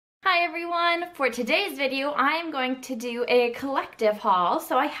Hi everyone! For today's video, I am going to do a collective haul.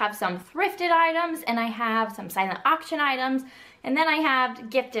 So I have some thrifted items and I have some silent auction items and then I have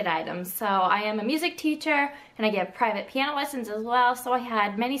gifted items. So I am a music teacher and I give private piano lessons as well. So I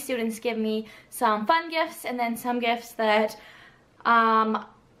had many students give me some fun gifts and then some gifts that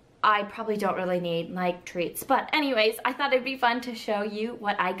I probably don't really need, like treats. But anyways, I thought it'd be fun to show you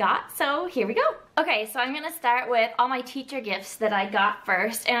what I got, so here we go. Okay, so I'm gonna start with all my teacher gifts that I got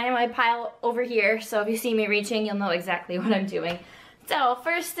first, and I have my pile over here, so if you see me reaching, you'll know exactly what I'm doing. So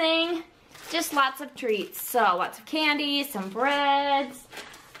first thing, just lots of treats. So lots of candy, some breads,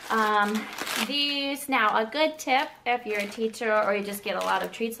 these. Now a good tip if you're a teacher or you just get a lot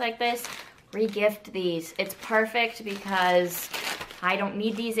of treats like this, re-gift these. It's perfect because I don't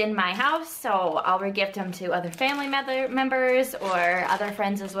need these in my house, so I'll re-gift them to other family members or other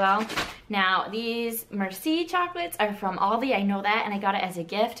friends as well. Now, these Merci chocolates are from Aldi. I know that, and I got it as a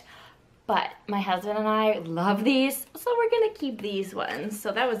gift, but my husband and I love these, so we're gonna keep these ones.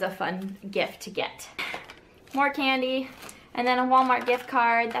 So that was a fun gift to get. More candy, and then a Walmart gift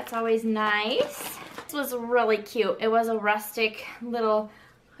card. That's always nice. This was really cute. It was a rustic little,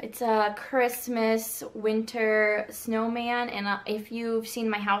 it's a Christmas winter snowman, and if you've seen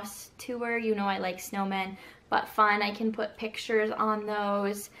my house tour, you know I like snowmen, but fun. I can put pictures on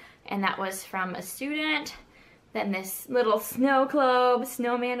those, and that was from a student. Then this little snow globe,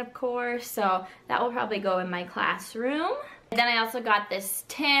 snowman of course, so that will probably go in my classroom. And then I also got this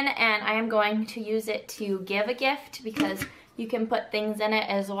tin, and I am going to use it to give a gift because you can put things in it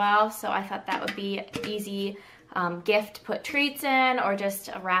as well, so I thought that would be easy gift, put treats in, or just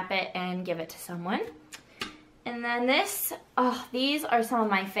wrap it and give it to someone. And then this, oh, these are some of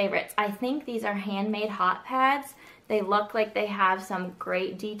my favorites. I think these are handmade hot pads. They look like they have some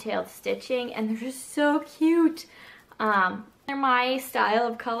great detailed stitching and they're just so cute. They're my style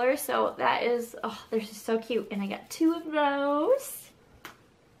of color, so that is, oh, they're just so cute. And I got 2 of those.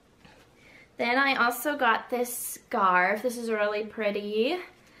 Then I also got this scarf. This is really pretty.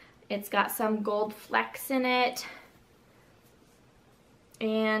 It's got some gold flecks in it,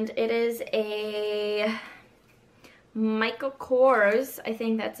 and it is a Michael Kors. I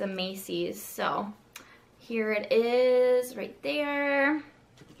think that's a Macy's, so here it is right there.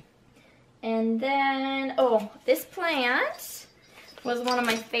 And then, oh, this plant was one of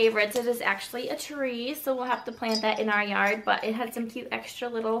my favorites. It is actually a tree, so we'll have to plant that in our yard, but it had some cute extra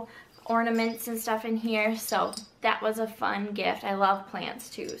little ornaments and stuff in here, so that was a fun gift. I love plants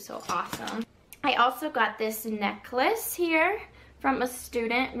too, so awesome. I also got this necklace here from a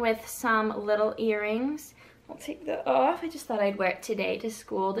student with some little earrings. I'll take that off. I just thought I'd wear it today to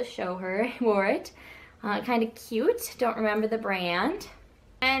school to show her I wore it. Kind of cute. Don't remember the brand.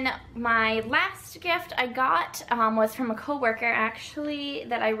 And my last gift I got was from a coworker actually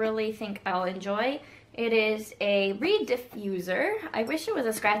that I really think I'll enjoy. It is a reed diffuser. I wish it was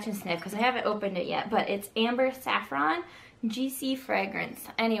a scratch and sniff because I haven't opened it yet, but it's Amber Saffron GC fragrance.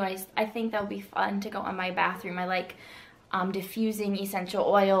 Anyways, I think that'll be fun to go in my bathroom. I like diffusing essential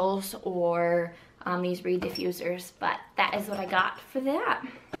oils or these reed diffusers, but that is what I got for that.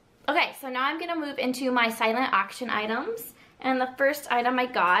 Okay, so now I'm gonna move into my silent auction items. And the first item I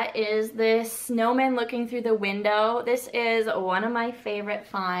got is this snowman looking through the window. This is one of my favorite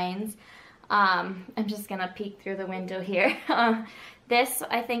finds. I'm just gonna peek through the window here. This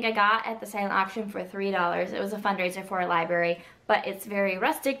I think I got at the silent auction for $3. It was a fundraiser for a library, but it's very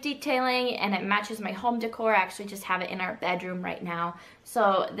rustic detailing and it matches my home decor. I actually just have it in our bedroom right now.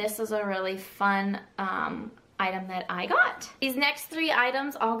 So this is a really fun item that I got. These next 3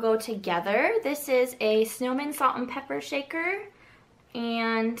 items all go together. This is a snowman salt and pepper shaker.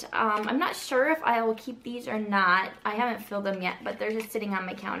 And I'm not sure if I will keep these or not. I haven't filled them yet, but they're just sitting on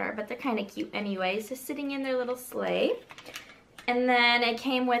my counter. But they're kind of cute anyways, just sitting in their little sleigh. And then it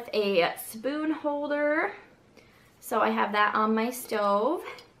came with a spoon holder. So I have that on my stove.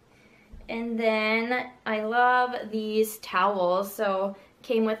 And then I love these towels. So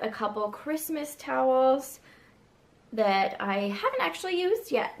came with a couple Christmas towels that I haven't actually used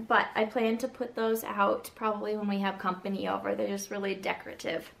yet, but I plan to put those out probably when we have company over. They're just really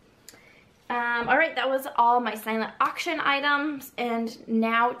decorative. Alright, that was all my silent auction items, and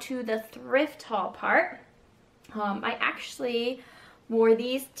now to the thrift haul part. I actually wore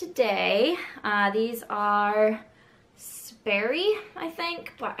these today. These are Sperry, I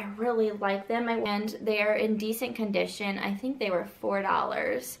think, but I really like them, and they're in decent condition. I think they were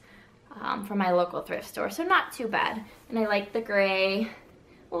 $4. From my local thrift store, so not too bad. And I like the gray,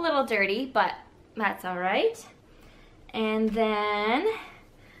 a little dirty, but that's all right. And then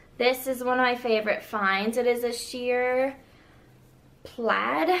this is one of my favorite finds. It is a sheer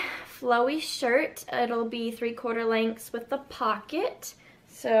plaid flowy shirt. It'll be 3/4 lengths with the pocket.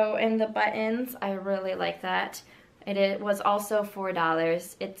 So, and the buttons, I really like that. It was also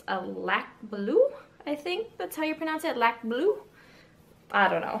 $4. It's a lac blue, I think that's how you pronounce it, lac blue. I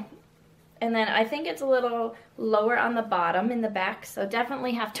don't know. And then I think it's a little lower on the bottom in the back, so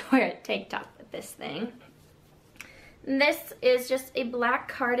definitely have to wear a tank top with this thing. This is just a black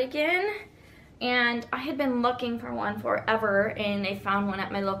cardigan, and I had been looking for one forever, and I found one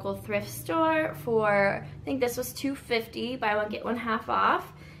at my local thrift store for, I think this was $2.50, buy one get one half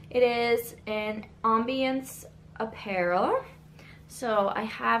off. It is an ambience apparel. So I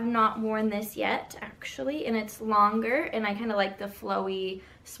have not worn this yet, actually, and it's longer, and I kind of like the flowy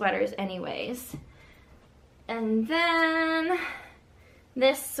sweaters anyways. And then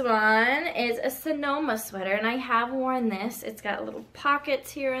this one is a Sonoma sweater, and I have worn this. It's got little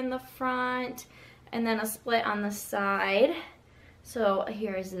pockets here in the front, and then a split on the side. So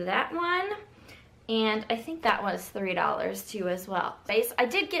here's that one. And I think that was $3 too as well. I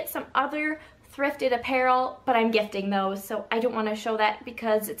did get some other thrifted apparel, but I'm gifting those, so I don't want to show that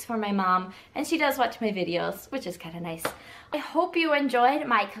because it's for my mom, and she does watch my videos, which is kind of nice. I hope you enjoyed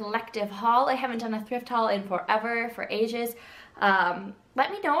my collective haul. I haven't done a thrift haul in forever, for ages.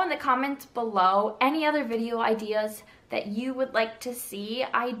 Let me know in the comments below any other video ideas that you would like to see.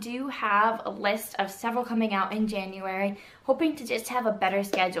 I do have a list of several coming out in January, hoping to just have a better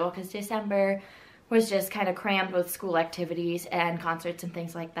schedule because December was just kind of crammed with school activities and concerts and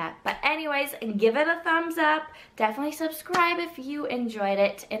things like that. But anyways, give it a thumbs up. Definitely subscribe if you enjoyed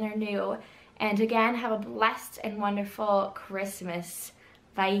it and are new. And again, have a blessed and wonderful Christmas.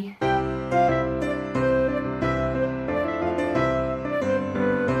 Bye.